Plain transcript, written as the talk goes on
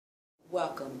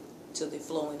Welcome to the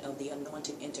Flowing of the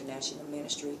Anointing International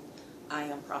Ministry. I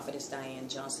am Prophetess Diane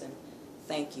Johnson.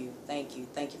 Thank you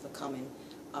for coming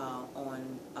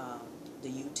on the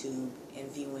YouTube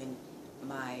and viewing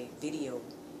my video.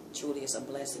 Truly, it's a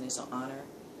blessing, it's an honor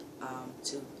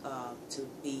to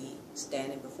be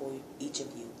standing before each of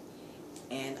you.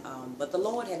 And but the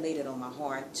Lord had laid it on my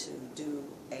heart to do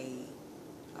a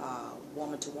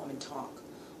woman-to-woman talk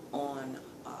on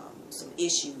some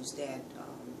issues that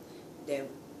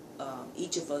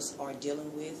each of us are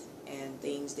dealing with, and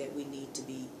things that we need to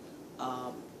be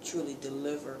truly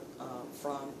delivered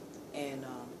from. And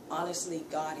honestly,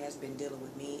 God has been dealing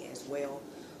with me as well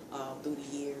through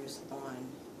the years on,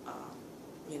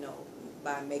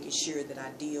 by making sure that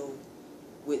I deal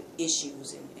with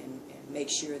issues and make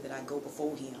sure that I go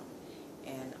before Him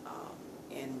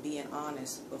and being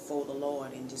honest before the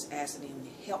Lord and just asking Him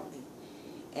to help me.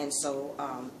 And so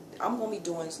I'm going to be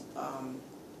doing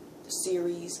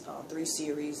series, 3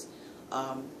 series.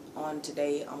 On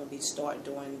today, I'm going to be starting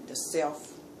doing the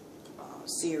self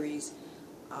series,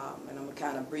 and I'm going to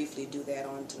kind of briefly do that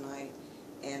on tonight.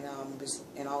 And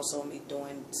also I'm going to be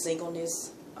doing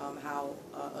singleness, how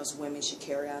us women should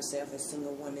carry ourselves as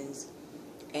single women,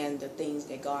 and the things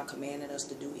that God commanded us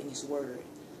to do in His Word.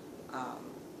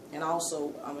 And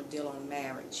also I'm going to deal on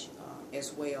marriage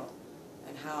as well,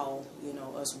 and how,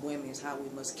 us women, how we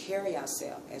must carry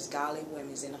ourselves as godly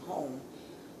women in the home,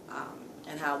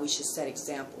 and how we should set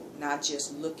example, not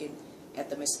just looking at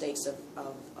the mistakes of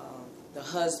the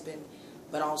husband,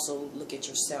 but also look at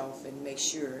yourself and make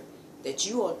sure that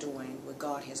you are doing what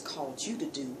God has called you to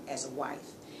do as a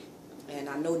wife. And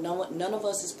I know none of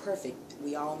us is perfect.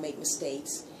 We all make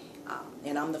mistakes,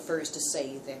 and I'm the first to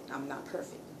say that I'm not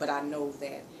perfect. But I know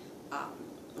that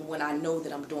when I know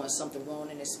that I'm doing something wrong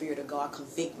and the Spirit of God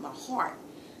convict my heart,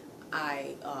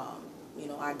 I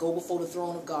go before the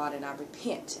throne of God and I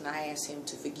repent and I ask Him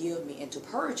to forgive me and to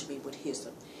purge me with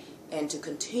hyssop and to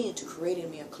continue to create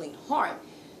in me a clean heart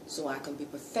so I can be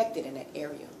perfected in that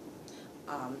area.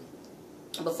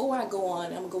 Before I go on,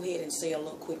 I'm going to go ahead and say a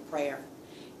little quick prayer,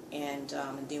 and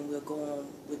then we'll go on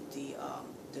with the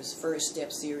this first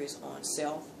step series on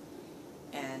self,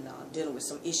 and dealing with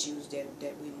some issues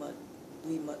that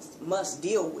we must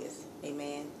deal with.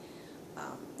 Amen.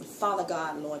 Father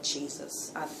God, Lord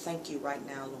Jesus, I thank you right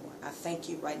now, Lord. I thank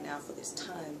you right now for this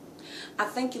time. I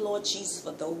thank you, Lord Jesus,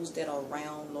 for those that are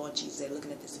around, Lord Jesus, that are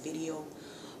looking at this video.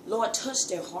 Lord, touch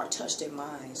their heart, touch their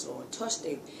minds, Lord. Touch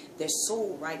their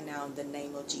soul right now in the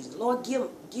name of Jesus. Lord, give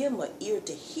them an ear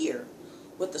to hear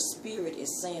what the Spirit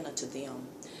is saying unto them.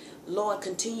 Lord,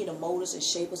 continue to mold us and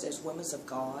shape us as women of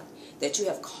God, that you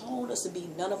have called us to be.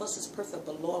 None of us is perfect,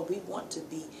 but Lord, we want to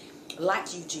be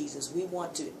like you, Jesus. We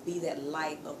want to be that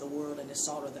light of the world and the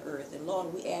salt of the earth. And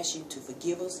Lord, we ask you to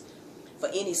forgive us for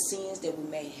any sins that we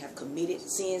may have committed,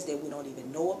 sins that we don't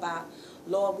even know about.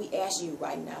 Lord, we ask you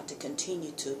right now to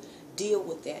continue to deal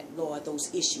with that, Lord,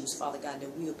 those issues, Father God,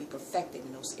 that we will be perfected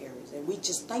in those areas. And we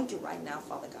just thank you right now,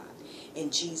 Father God. In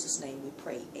Jesus' name we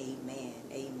pray. Amen.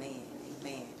 Amen.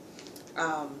 Amen.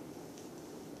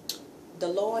 The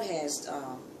Lord has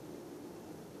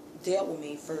dealt with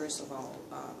me, first of all,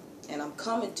 and I'm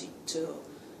coming to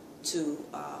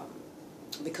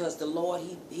because the Lord,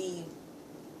 he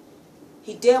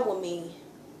dealt with me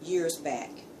years back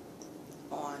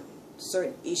on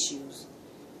certain issues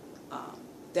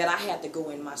that I had to go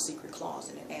in my secret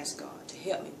closet and ask God to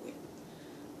help me with.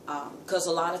 Because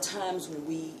a lot of times when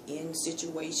we in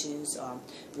situations,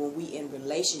 when we in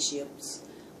relationships,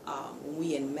 when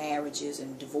we in marriages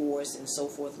and divorce and so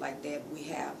forth like that, we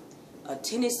have a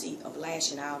tendency of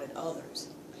lashing out at others.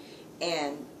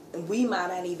 And we might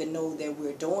not even know that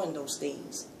we're doing those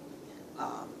things.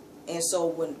 And so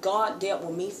when God dealt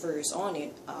with me first on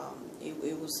it,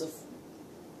 it was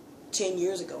 10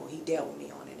 years ago He dealt with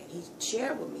me on it. And He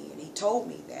shared with me and He told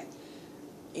me that,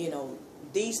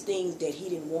 these things that He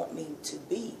didn't want me to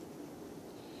be.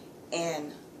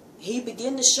 And He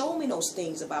began to show me those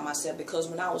things about myself, because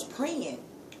when I was praying,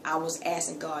 I was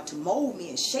asking God to mold me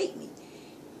and shape me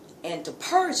and to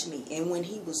purge me. And when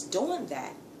He was doing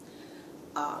that,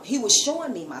 He was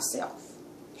showing me myself.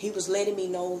 He was letting me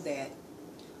know that,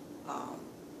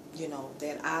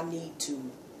 that I need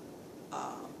to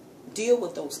deal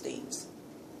with those things,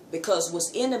 because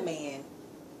what's in a man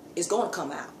is going to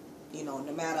come out, no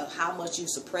matter how much you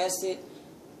suppress it.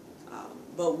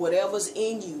 But whatever's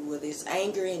in you, whether it's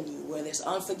anger in you, whether it's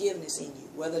unforgiveness in you,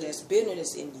 whether there's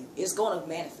bitterness in you, it's going to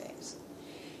manifest.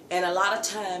 And a lot of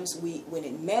times when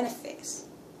it manifests,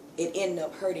 it ends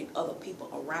up hurting other people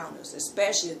around us,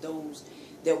 especially those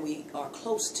that we are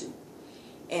close to.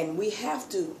 And we have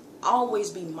to always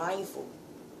be mindful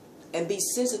and be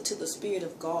sensitive to the Spirit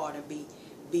of God, and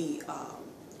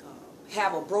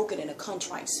have a broken and a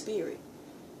contrite spirit,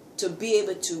 to be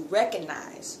able to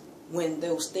recognize when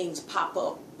those things pop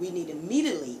up. We need to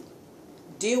immediately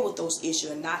deal with those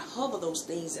issues and not hover those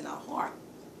things in our heart.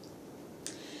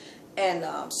 And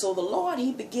so the Lord,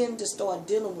 he began to start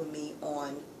dealing with me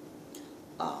on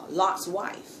Lot's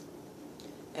wife,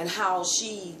 and how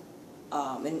she,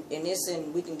 and it's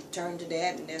in, we can turn to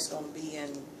that, and that's going to be in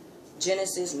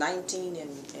Genesis 19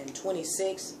 and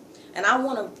 26. And I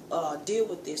want to deal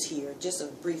with this here, just a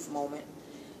brief moment,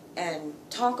 and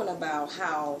talking about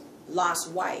how Lot's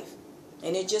wife,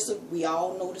 and it just, we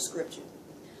all know the scripture,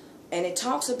 and it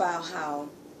talks about how,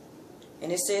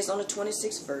 and it says on the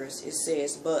 26th verse, it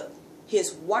says, but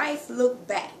his wife looked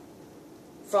back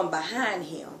from behind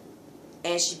him,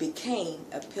 and she became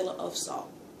a pillar of salt.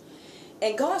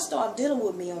 And God started dealing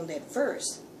with me on that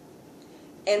verse.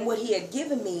 And what he had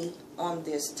given me on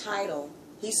this title,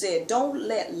 he said, don't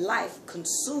let life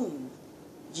consume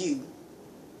you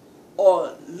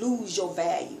or lose your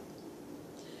value.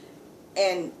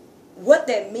 And what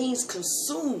that means,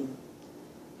 consume.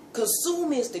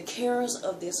 Consume is the cares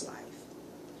of this life,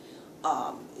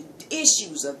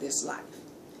 issues of this life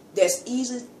that's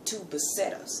easy to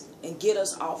beset us and get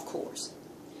us off course.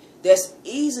 That's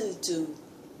easy to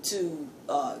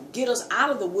get us out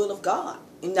of the will of God.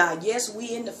 And now, yes,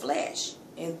 we in the flesh,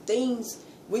 and things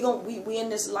we in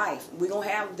this life. We gonna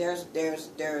have there's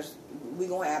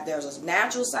a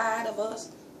natural side of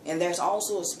us, and there's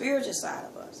also a spiritual side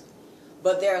of us.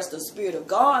 But there's the Spirit of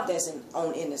God that's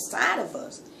in the side of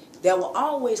us that will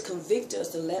always convict us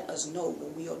to let us know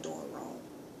when we are doing wrong.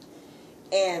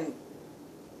 And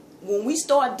when we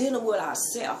start dealing with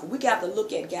ourselves, we got to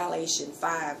look at Galatians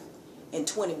 5 and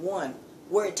 21,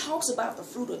 where it talks about the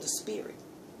fruit of the Spirit.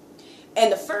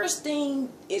 And the first thing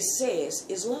it says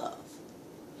is love.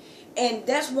 And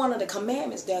that's one of the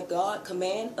commandments that God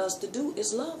commands us to do,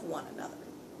 is love one another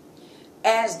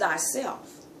as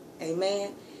thyself.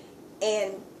 Amen.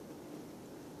 And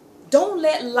don't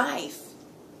let life,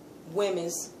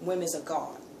 women's of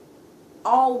God,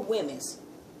 all women's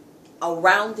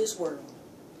around this world.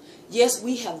 Yes,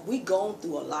 we gone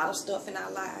through a lot of stuff in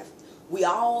our life. We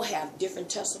all have different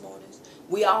testimonies.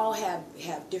 We all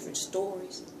have different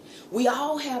stories. We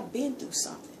all have been through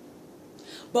something.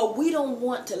 But we don't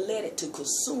want to let it to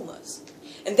consume us.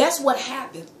 And that's what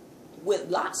happened with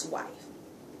Lot's wife.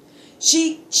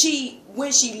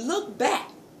 When she looked back,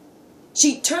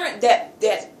 she turned that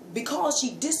because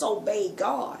she disobeyed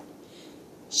God,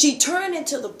 she turned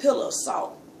into the pillar of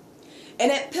salt.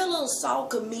 And that pillar of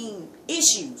salt could mean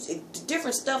issues,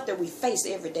 different stuff that we face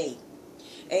every day.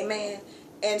 Amen.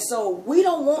 And so we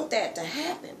don't want that to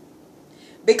happen,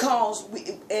 because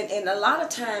and a lot of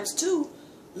times too,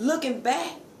 looking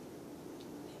back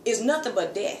is nothing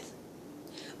but death.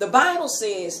 The Bible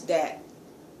says that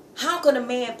how can a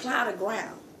man plow the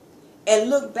ground and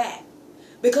look back?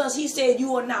 Because he said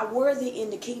you are not worthy in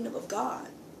the kingdom of God.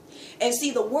 And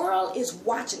see, the world is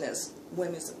watching us,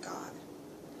 women of God.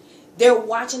 They're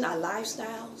watching our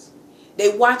lifestyles.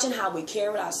 They're watching how we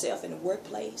carry ourselves in the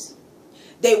workplace.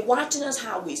 They're watching us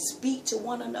how we speak to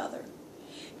one another.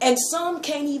 And some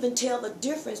can't even tell the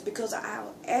difference because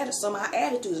of some of our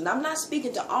attitudes. And I'm not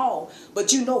speaking to all,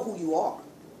 but you know who you are.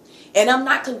 And I'm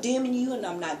not condemning you, and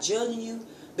I'm not judging you,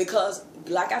 because,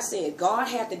 like I said, God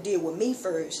had to deal with me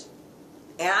first.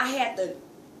 And I had to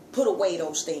put away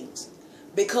those things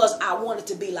because I wanted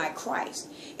to be like Christ.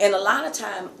 And a lot of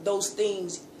time, those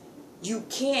things, you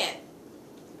can't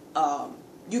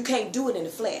do it in the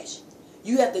flesh.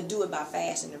 You have to do it by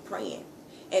fasting and praying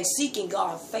and seeking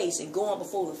God's face and going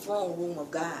before the throne room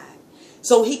of God,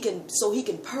 so he can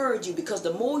purge you. Because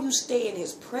the more you stay in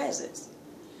his presence,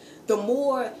 the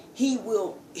more he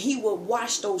will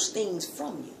wash those things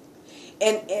from you.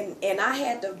 And I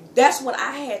had to, that's what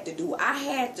I had to do. I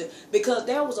had to, because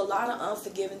there was a lot of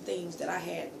unforgiven things that I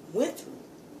had went through.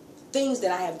 Things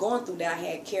that I have gone through that I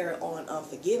had carried on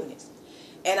unforgiveness.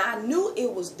 And I knew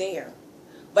it was there.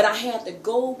 But I had to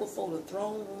go before the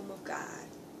throne room of God.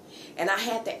 And I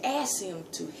had to ask him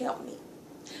to help me.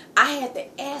 I had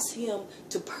to ask him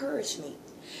to purge me.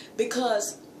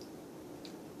 Because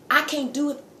I can't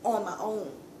do it on my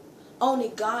own. Only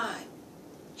God.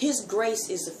 His grace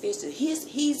is sufficient.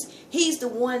 He's the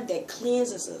one that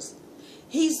cleanses us.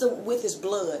 With his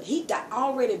blood. He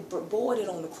already bore it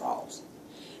on the cross.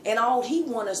 And all he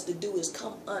wants us to do is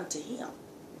come unto him.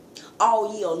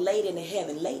 All ye are laid in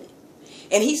heaven, laden.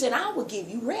 And he said, I will give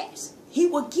you rest. He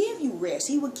will give you rest.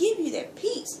 He will give you that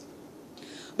peace.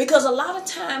 Because a lot of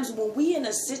times when we in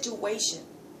a situation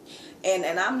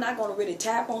And I'm not going to really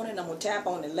tap on it. I'm going to tap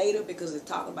on it later because it's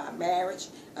talking about marriage,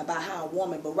 about how a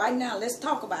woman. But right now, let's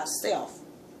talk about self,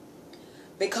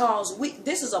 because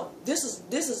this is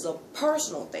a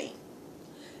personal thing.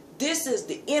 This is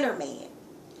the inner man,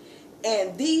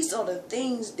 and these are the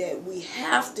things that we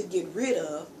have to get rid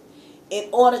of in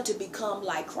order to become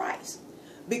like Christ.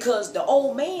 Because the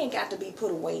old man got to be put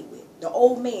away with. The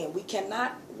old man, we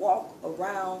cannot walk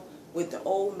around with the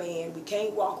old man. We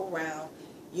can't walk around,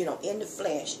 you know, in the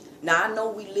flesh. Now, I know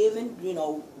we living, you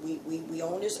know, we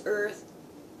on this earth,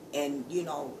 and, you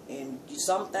know, and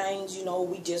some things, you know,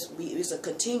 it's a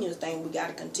continuous thing. We got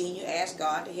to continue, ask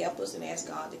God to help us, and ask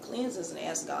God to cleanse us, and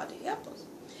ask God to help us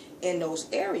in those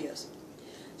areas.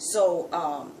 So,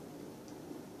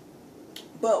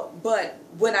 but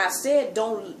when I said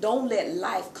don't let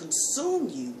life consume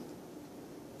you,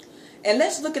 and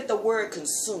let's look at the word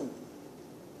consume,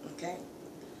 okay?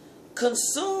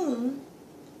 Consume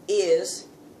is,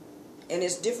 and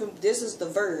it's different, this is the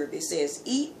verb. It says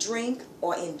eat, drink,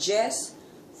 or ingest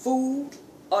food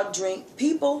or drink.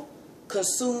 People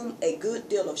consume a good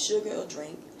deal of sugar or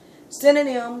drink.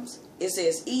 Synonyms, it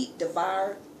says eat,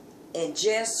 devour,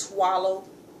 ingest, swallow,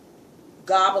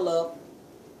 gobble up,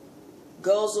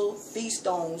 guzzle, feast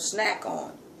on, snack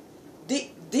on.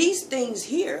 These things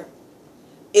here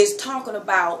is talking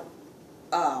about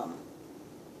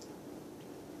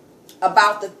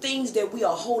the things that we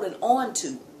are holding on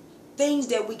to, things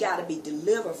that we got to be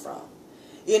delivered from.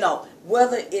 You know,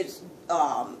 whether it's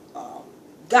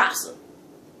gossip,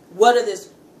 whether it's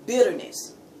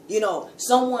bitterness. You know,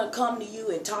 someone come to you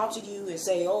and talk to you and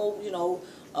say, oh, you know,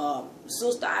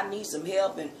 sister, I need some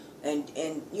help, and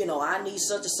you know, I need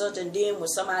such and such, and then when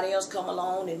somebody else come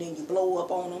along, and then you blow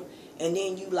up on them, and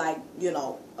then you like, you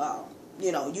know,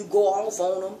 you go off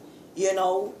on them, you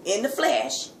know, in the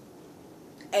flesh,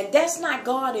 and that's not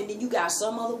God. And then you got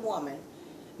some other woman,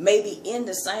 maybe in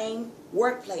the same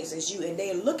workplace as you, and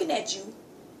they're looking at you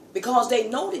because they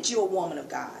know that you're a woman of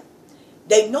God.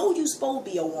 They know you're supposed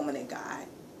to be a woman of God,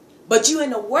 but you in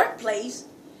the workplace,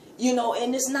 you know,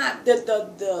 and it's not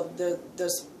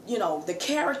the you know, the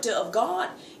character of God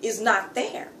is not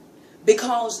there,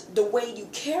 because the way you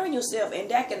carry yourself, and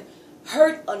that can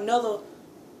hurt another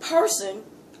person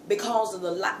because of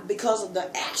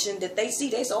the action that they see.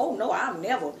 They say, oh no, I'll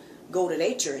never go to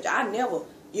their church. I never,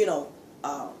 you know,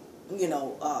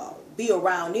 be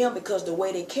around them, because the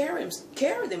way they carry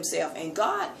themselves. And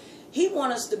God, He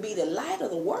wants us to be the light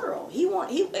of the world.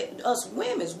 Us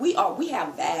women, we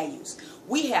have values.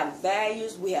 We have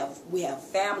values. We have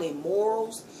family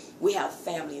morals. We have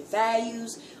family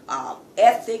values,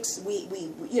 ethics. We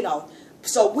you know,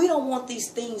 so we don't want these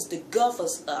things to guff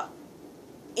us up.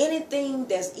 Anything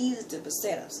that's easy to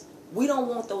beset us, we don't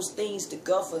want those things to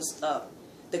guff us up,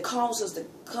 to cause us to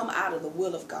come out of the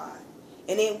will of God,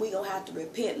 and then we gonna have to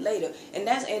repent later. And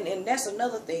that's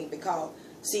another thing, because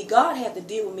see, God had to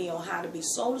deal with me on how to be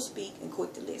slow to speak and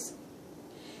quick to listen,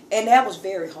 and that was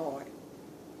very hard.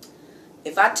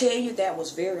 If I tell you, that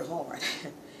was very hard.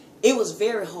 It was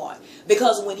very hard,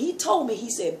 because when He told me, He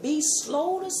said, be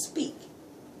slow to speak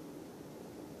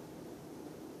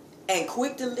and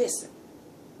quick to listen.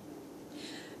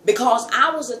 Because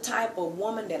I was a type of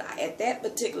woman that at that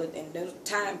particular, and the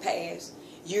time passed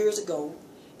years ago,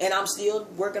 and I'm still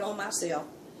working on myself.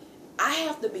 I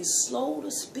have to be slow to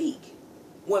speak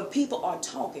when people are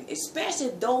talking, especially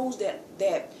those that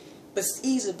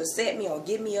either beset me or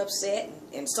get me upset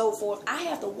and so forth. I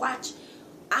have to watch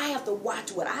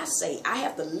what I say. I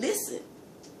have to listen,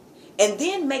 and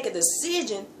then make a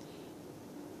decision.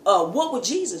 What would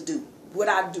Jesus do? Would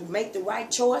I make the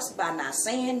right choice by not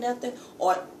saying nothing,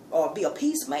 or be a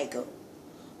peacemaker,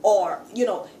 or, you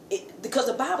know, because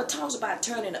the Bible talks about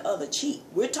turning the other cheek.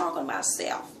 We're talking about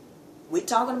self. We're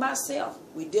talking about self.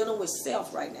 We're dealing with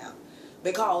self right now,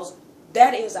 because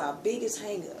that is our biggest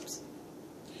hang-ups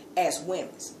as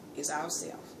women, is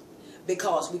ourself.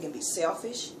 Because we can be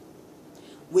selfish.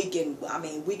 We can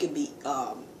be,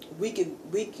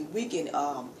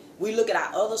 we look at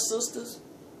our other sisters.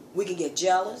 We can get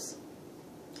jealous.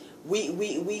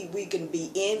 We can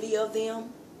be envy of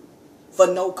them for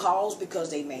no cause, because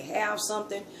they may have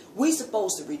something. We're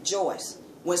supposed to rejoice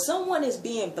when someone is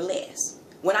being blessed.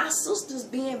 When our sisters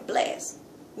being blessed,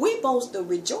 we're supposed to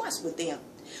rejoice with them.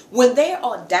 When they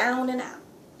are down and out,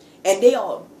 and they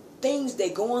are things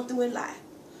they're going through in life,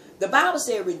 the Bible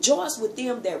says, rejoice with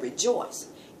them that rejoice,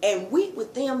 and weep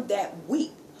with them that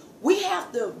weep. We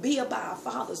have to be about our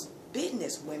Father's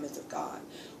business, women of God.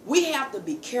 We have to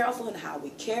be careful in how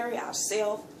we carry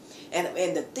ourselves,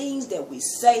 And the things that we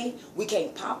say, we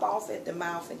can't pop off at the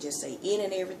mouth and just say in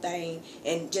and everything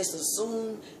and just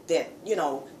assume that, you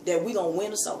know, that we're going to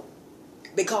win a soul.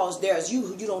 Because there's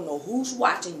you don't know who's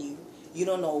watching you. You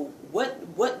don't know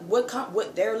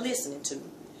what they're listening to.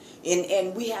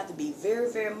 And we have to be very,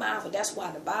 very mindful. That's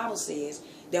why the Bible says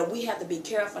that we have to be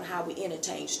careful in how we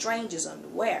entertain strangers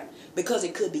unaware. Because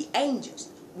it could be angels.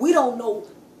 We don't know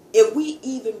if we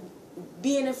even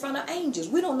being in front of angels.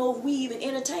 We don't know if we even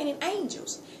entertaining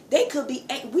angels. They could be,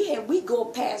 we go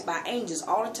past by angels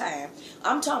all the time.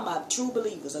 I'm talking about true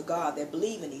believers of God that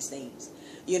believe in these things.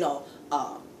 You know,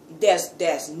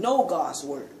 there's no God's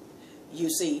word, you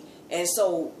see. And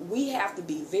so we have to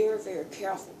be very, very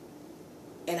careful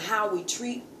in how we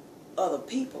treat other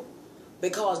people,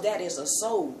 because that is a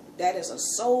soul. That is a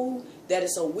soul. That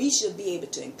is so we should be able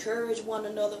to encourage one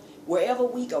another wherever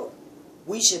we go.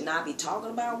 We should not be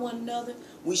talking about one another.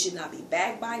 We should not be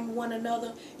backbiting one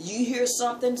another. You hear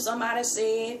something somebody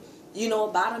said, you know,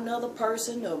 about another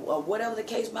person or whatever the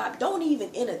case might be, don't even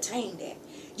entertain that.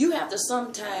 You have to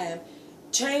sometimes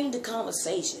change the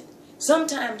conversation.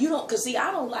 Sometimes you don't, because see,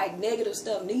 I don't like negative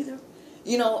stuff neither.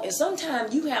 You know, and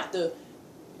sometimes you have to,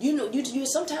 you know,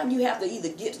 sometimes you have to either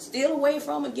steal away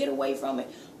from it, get away from it,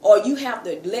 or you have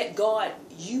to let God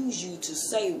use you to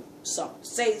say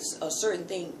a certain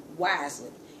thing wisely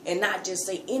and not just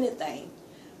say anything.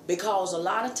 Because a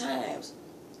lot of times,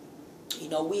 you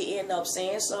know, we end up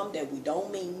saying something that we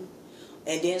don't mean,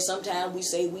 and then sometimes we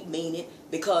say we mean it,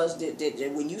 because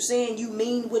when you saying you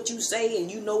mean what you say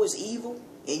and you know it's evil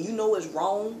and you know it's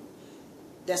wrong,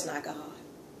 that's not God.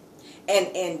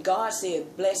 And God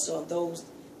said, blessed are those,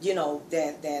 you know,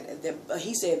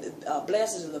 he said,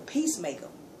 blessed are the peacemaker,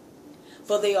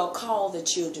 for they are called the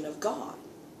children of God.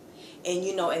 And,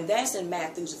 you know, and that's in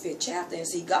Matthew the 5th chapter. And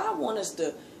see, God wants us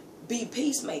to be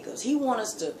peacemakers. He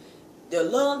wants us to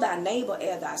love thy neighbor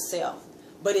as thyself.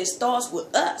 But it starts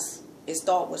with us. It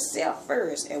starts with self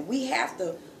first. And we have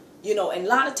to, you know, and a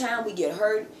lot of time we get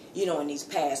hurt, you know, in these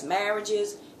past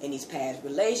marriages, in these past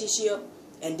relationships.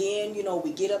 And then, you know,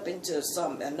 we get up into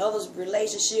another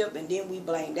relationship, and then we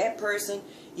blame that person,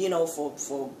 you know, for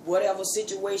whatever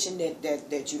situation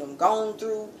that you done gone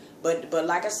through. But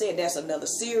like I said, that's another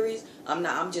series.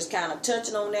 I'm just kind of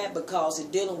touching on that because it's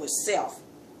dealing with self.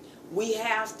 We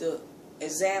have to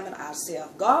examine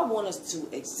ourselves. God wants us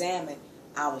to examine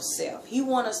ourselves. He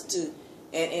wants us to,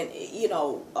 and you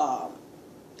know,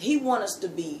 He wants us to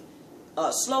be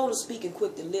slow to speak and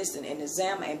quick to listen, and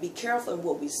examine and be careful in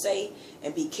what we say,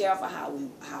 and be careful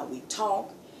how we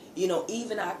talk. You know,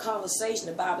 even our conversation,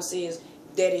 the Bible says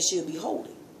that it should be holy.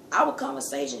 Our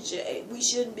conversation we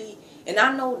shouldn't be, and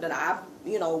I know that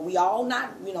you know, we all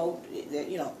not, you know,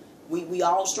 we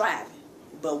all striving,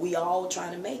 but we all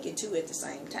trying to make it too at the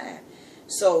same time.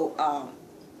 So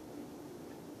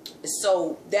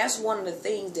so that's one of the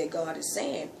things that God is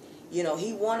saying. You know,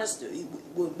 He wants us to,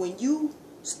 when you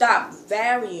stop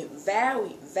valuing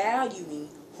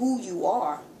who you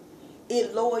are,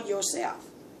 it lower yourself.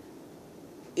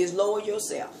 It's lower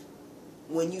yourself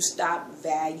when you stop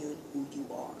valuing who you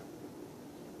are.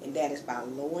 And that is by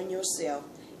lowering yourself.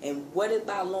 And what is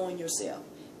by lowering yourself?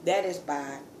 That is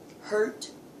by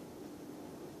hurt,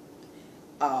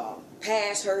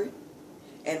 past hurt.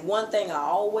 And one thing I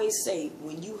always say,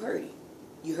 when you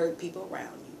hurt people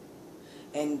around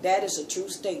you. And that is a true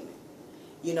statement.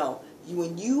 You know,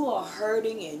 when you are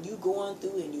hurting and you going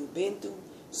through and you've been through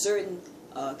certain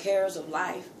cares of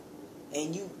life,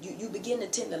 and you begin to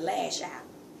tend to lash out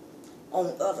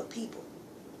on other people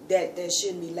that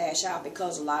shouldn't be lashed out,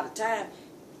 because a lot of time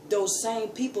those same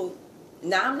people,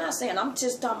 now I'm not saying, I'm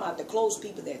just talking about the close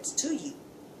people that's to you.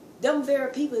 Them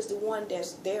very people is the one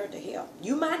that's there to help.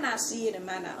 You might not see it and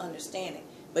might not understand it,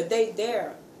 but they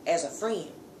there as a friend.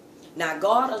 Now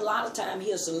God, a lot of time,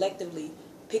 He'll selectively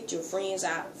pick your friends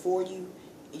out for you,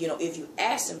 you know, if you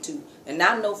ask Him to. And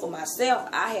I know for myself,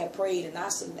 I have prayed and I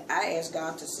asked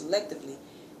God to selectively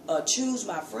choose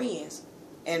my friends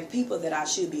and people that I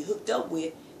should be hooked up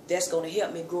with, that's going to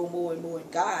help me grow more and more in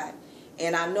God.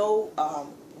 And I know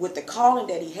with the calling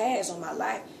that He has on my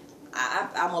life,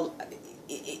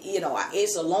 you know,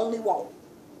 it's a lonely walk,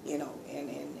 you know,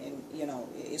 and you know,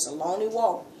 it's a lonely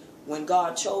walk when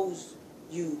God chose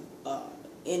you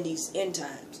in these end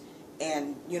times.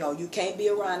 And, you know, you can't be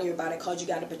around everybody, because you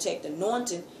got to protect the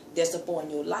anointing that's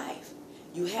upon your life.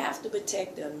 You have to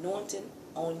protect the anointing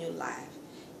on your life.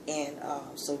 And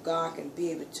so God can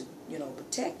be able to, you know,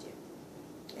 protect you.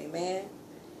 Amen.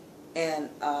 And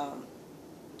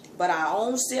but our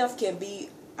own self can be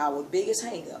our biggest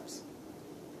hang-ups.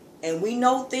 And we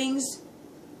know things,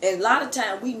 and a lot of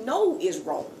times we know it's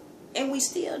wrong, and we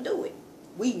still do it.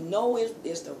 We know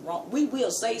it's the wrong. We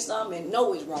will say something and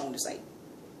know it's wrong to say,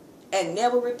 and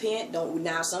never repent. Don't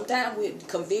now. Sometimes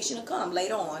conviction will come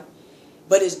later on,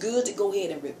 but it's good to go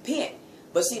ahead and repent.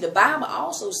 But see, the Bible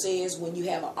also says when you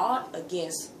have an ought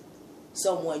against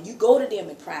someone, you go to them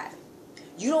in private.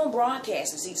 You don't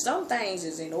broadcast it. See, some things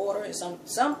is in order, and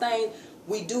some things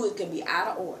we do it can be out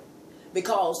of order.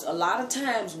 Because a lot of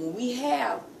times when we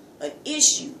have an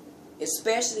issue,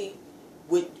 especially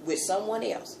with someone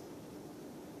else,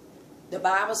 the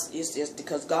Bible is just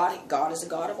because God is a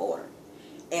God of order,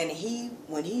 and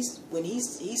when he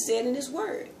said in His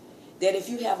Word that if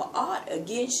you have an ought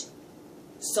against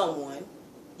someone,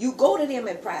 you go to them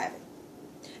in private.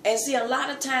 And see, a lot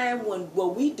of time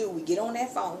what we do, we get on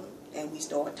that phone and we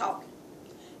start talking,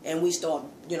 and we start,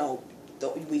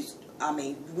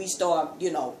 we start,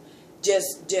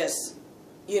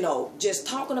 just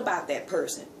talking about that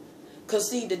person. Cause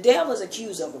see, the devil is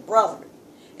accused of a brother,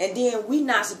 and then we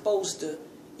not supposed to,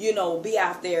 be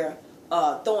out there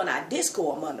throwing our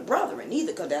discord among the brethren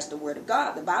either, because that's the word of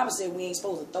God. The Bible said we ain't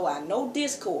supposed to throw out no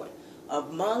discord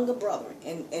among the brethren,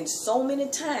 and so many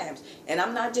times, and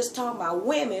I'm not just talking about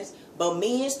women's, but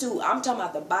men's too. I'm talking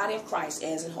about the body of Christ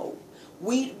as a whole.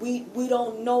 We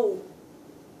don't know,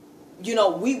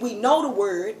 we know the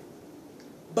word,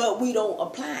 but we don't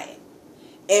apply it.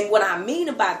 And what I mean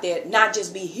about that, not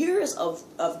just be hearers of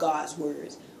God's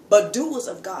words, but doers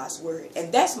of God's word.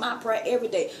 And that's my prayer every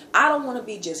day. I don't want to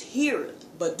be just hearers,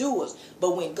 but doers.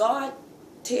 But when God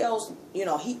tells,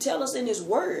 He tells us in His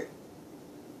word,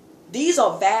 these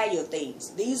are valuable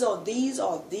things. These are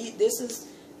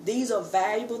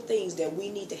valuable things that we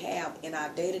need to have in our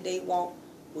day-to-day walk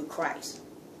with Christ.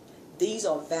 These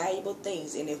are valuable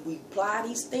things, and if we apply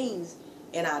these things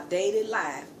in our daily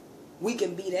life, we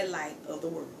can be that light of the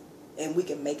world, and we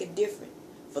can make a difference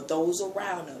for those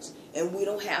around us. And we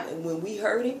don't have, and when we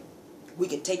hurt Him, we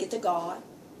can take it to God.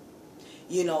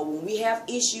 When we have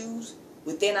issues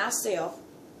within ourselves,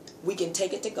 we can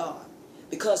take it to God,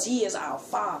 because He is our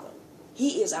Father.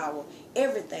 He is our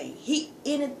everything. He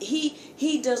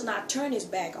does not turn His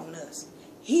back on us.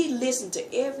 He listens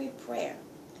to every prayer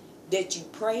that you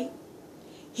pray.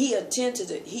 He attends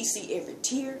to He see every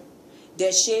tear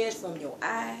that sheds from your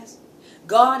eyes.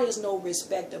 God is no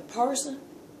respecter of person.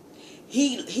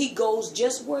 He goes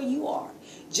just where you are.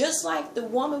 Just like the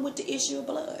woman with the issue of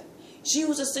blood. She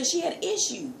had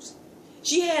issues.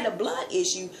 She had a blood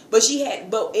issue, but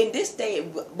in this day,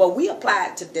 but we apply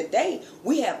it to today,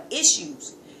 we have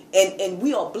issues, and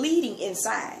we are bleeding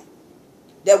inside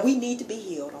that we need to be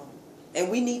healed on,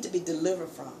 and we need to be delivered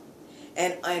from.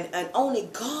 And only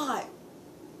God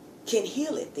can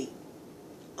heal it thee.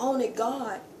 Only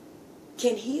God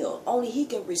can heal. Only He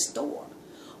can restore.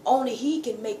 Only He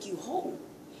can make you whole.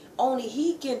 Only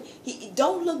He can.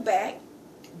 Don't look back.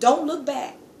 Don't look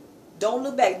back. Don't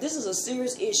look back. This is a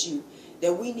serious issue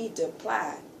that we need to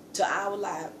apply to our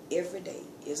life every day,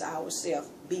 is ourselves.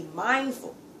 Be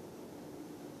mindful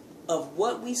of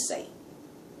what we say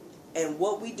and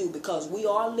what we do, because we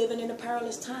are living in the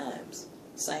perilous times,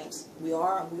 saints. We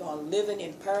are living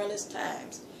in perilous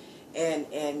times. And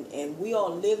we are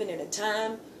living in a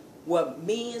time where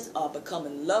men are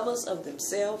becoming lovers of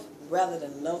themselves rather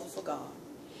than lovers for God.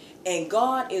 And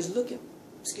God is looking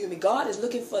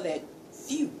for that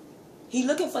few. He's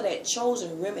looking for that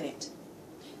chosen remnant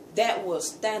that will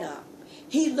stand up.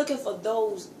 He's looking for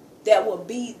those that will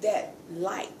be that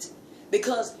light.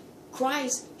 Because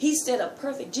Christ, Jesus set a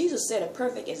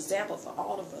perfect example for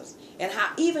all of us. And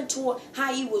how even toward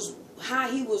how he was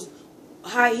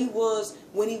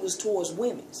when he was towards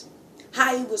women.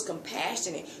 How he was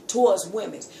compassionate towards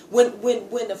women.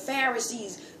 When the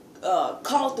Pharisees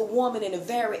caught the woman in the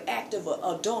very act of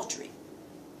adultery,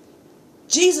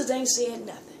 Jesus ain't said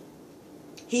nothing.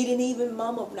 He didn't even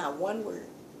mumble not one word.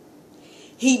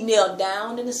 He knelt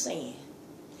down in the sand,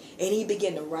 and he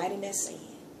began to write in that sand.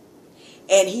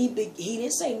 And he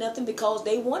didn't say nothing because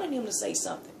they wanted him to say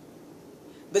something.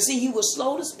 But see, he was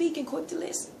slow to speak and quick to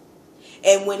listen.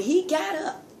 And when he got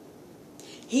up,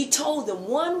 he told them,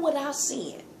 one without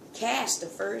sin, cast the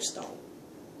first stone.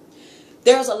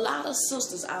 There's a lot of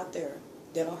sisters out there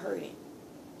that are hurting.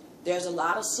 There's a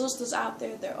lot of sisters out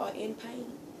there that are in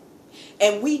pain.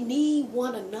 And we need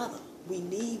one another. We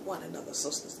need one another,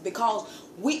 sisters. Because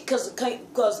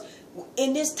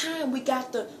in this time, we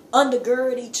got to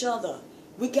undergird each other.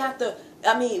 We got to,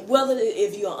 whether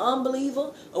if you're an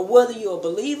unbeliever or whether you're a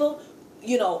believer,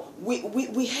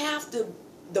 we have to,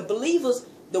 the believers,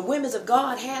 the women of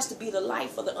God has to be the light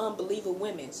for the unbeliever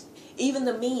women's. Even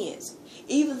the men's.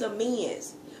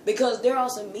 Because there are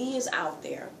some men's out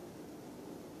there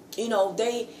You know,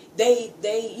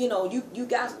 you know, you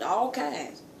got all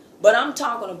kinds. But I'm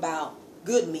talking about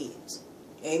good men.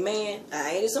 Amen.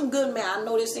 Ain't some good men. I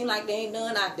know they seem like there ain't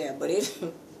none out there, but it's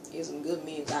some good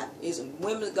men out there. It's some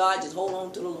women of God. Just hold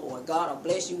on to the Lord. God will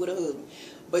bless you with a husband.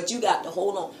 But you got to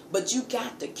hold on. But you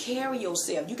got to carry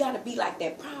yourself. You got to be like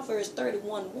that Proverbs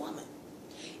 31 woman.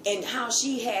 And how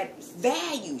she had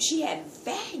value. She had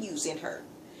values in her.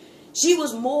 She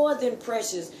was more than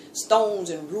precious stones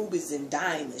and rubies and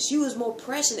diamonds. She was more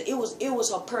precious. It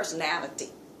was her personality.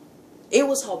 It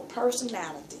was her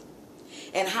personality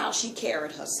and how she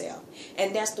carried herself.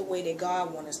 And that's the way that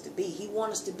God wants us to be. He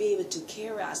wants us to be able to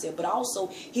carry ourselves, but also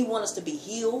He wants us to be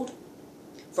healed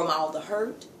from all the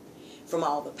hurt, from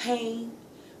all the pain,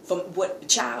 from what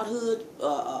childhood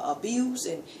abuse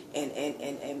and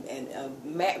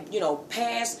you know,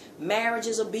 past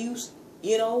marriages abuse.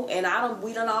 You know, and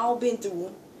we done all been through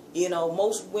them. You know,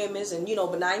 most women's, and you know,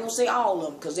 but I ain't gonna say all of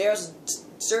them, because there's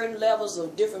certain levels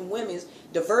of different women's,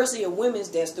 diversity of women's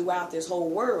that's throughout this whole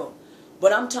world.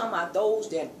 But I'm talking about those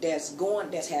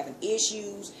that's having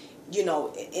issues. You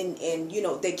know, and you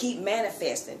know, they keep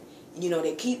manifesting. You know,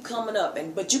 they keep coming up,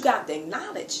 but you got to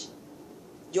acknowledge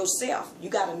yourself. You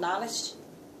got to acknowledge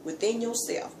within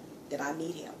yourself that I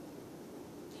need help,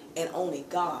 and only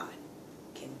God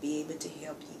can be able to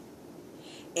help you.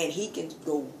 And He can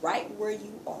go right where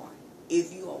you are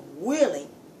if you are willing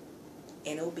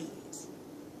and obedience.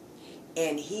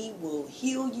 And He will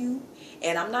heal you.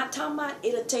 And I'm not talking about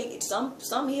it'll take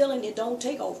some healing. It don't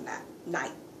take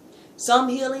overnight. Some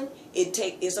healing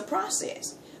it's a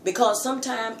process, because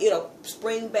sometimes it'll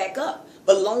spring back up.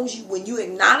 But as long as when you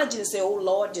acknowledge it and say, "Oh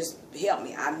Lord, just help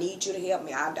me. I need you to help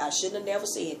me. I shouldn't have never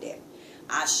said that.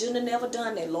 I shouldn't have never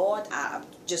done that. Lord,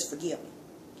 just forgive me."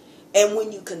 And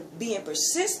when you can be in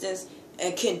persistence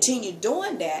and continue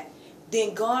doing that,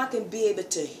 then God can be able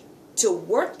to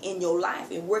work in your life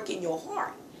and work in your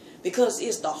heart, because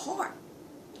it's the heart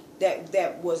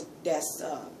that's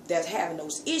having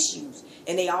those issues,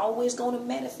 and they always going to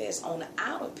manifest on the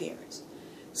outer appearance.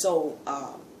 So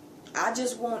I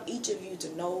just want each of you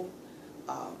to know,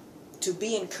 to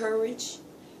be encouraged,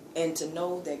 and to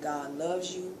know that God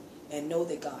loves you, and know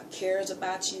that God cares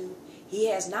about you. He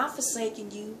has not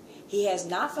forsaken you. He has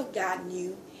not forgotten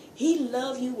you. He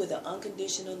loves you with an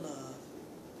unconditional love.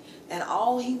 And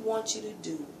all He wants you to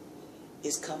do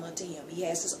is come unto Him. He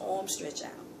has His arm stretched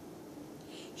out.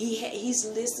 He's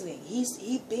listening. He's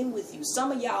been with you.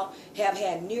 Some of y'all have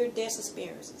had near-death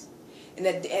experiences. And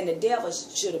the devil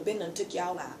should have been and took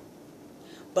y'all out.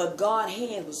 But God's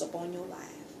hand was upon your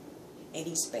life. And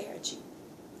He spared you.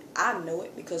 I know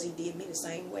it, because He did me the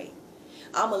same way.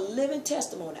 I'm a living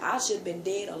testimony. I should have been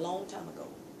dead a long time ago.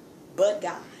 But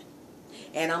God.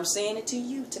 And I'm saying it to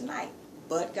you tonight.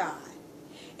 But God.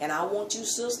 And I want you,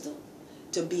 sister,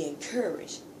 to be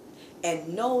encouraged.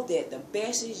 And know that the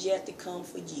best is yet to come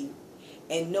for you.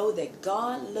 And know that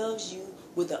God loves you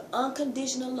with an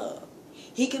unconditional love.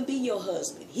 He can be your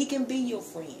husband. He can be your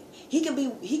friend. He can be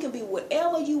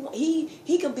whatever you want.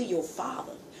 He can be your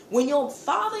father. When your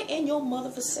father and your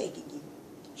mother forsaken you,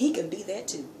 He can be that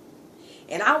too.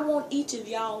 And I want each of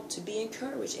y'all to be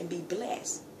encouraged and be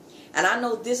blessed. And I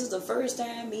know this is the first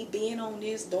time me being on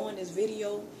this, doing this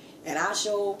video. And I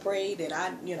sure pray that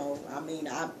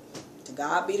to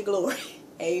God be the glory.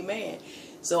 Amen.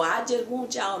 So I just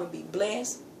want y'all to be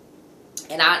blessed.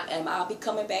 And I'll be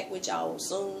coming back with y'all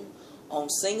soon on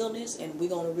singleness. And we're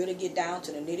going to really get down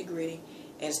to the nitty gritty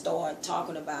and start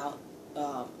talking about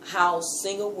how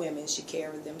single women should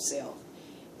carry themselves.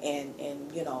 And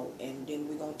you know, and then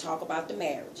we're going to talk about the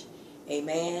marriage.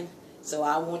 Amen. So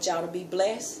I want y'all to be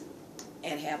blessed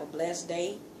and have a blessed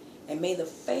day. And may the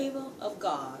favor of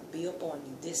God be upon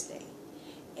you this day.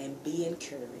 And be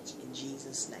encouraged in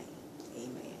Jesus' name.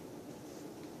 Amen.